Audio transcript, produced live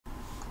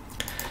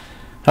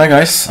Hi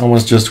guys, I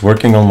was just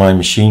working on my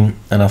machine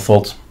and I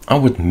thought I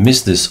would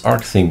miss this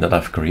Arc theme that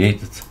I've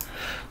created.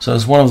 So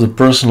it's one of the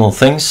personal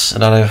things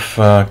that I've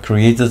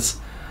created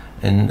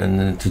in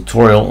a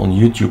tutorial on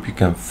YouTube. You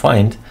can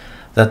find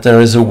that there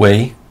is a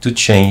way to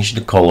change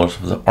the colors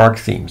of the Arc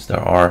themes.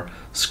 There are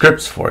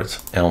scripts for it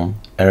on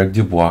Eric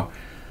Dubois,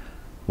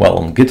 well,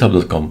 on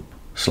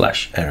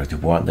github.com/Eric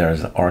Dubois. There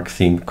is the Arc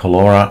theme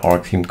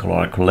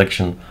Colora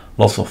collection,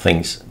 lots of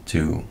things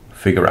to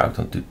figure out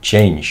and to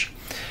change.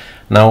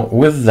 Now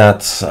with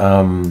that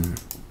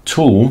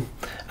tool,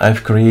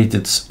 I've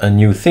created a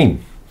new theme,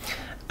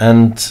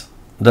 and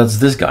that's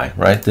this guy,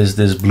 right?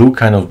 This blue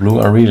kind of blue.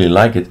 I really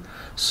like it,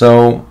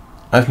 so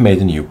I've made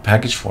a new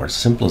package for it.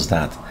 Simple as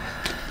that.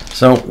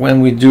 So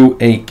when we do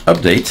a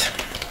update,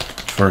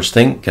 first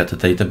thing, get the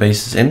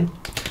databases in.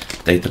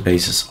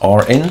 Databases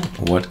are in.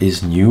 What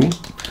is new?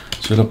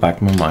 Sudo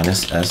pacman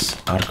 -s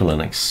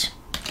ArcoLinux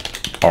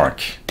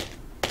Arc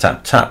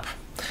tab.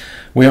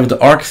 We have the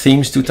Arc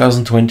Themes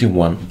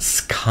 2021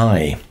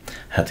 Sky.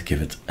 Had to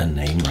give it a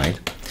name, right?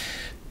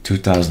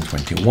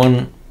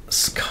 2021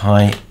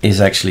 Sky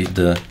is actually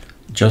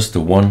just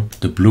the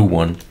blue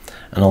one,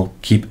 and I'll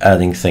keep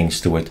adding things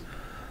to it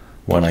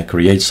when I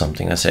create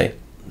something. I say,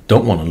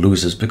 don't want to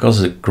lose this because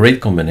it's a great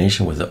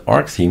combination with the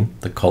Arc theme,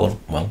 the color,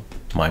 well,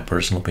 my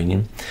personal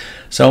opinion.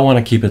 So I want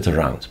to keep it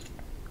around.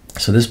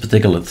 So this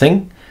particular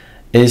thing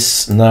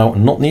is now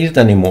not needed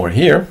anymore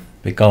here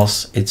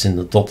because it's in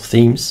the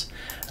 .themes.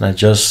 And I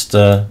just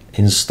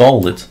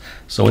installed it,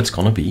 so it's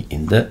gonna be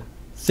in the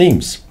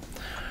themes.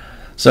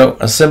 So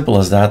as simple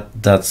as that,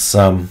 that's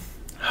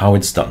how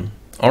it's done.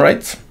 All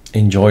right,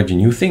 enjoy the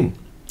new theme.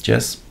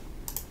 Cheers.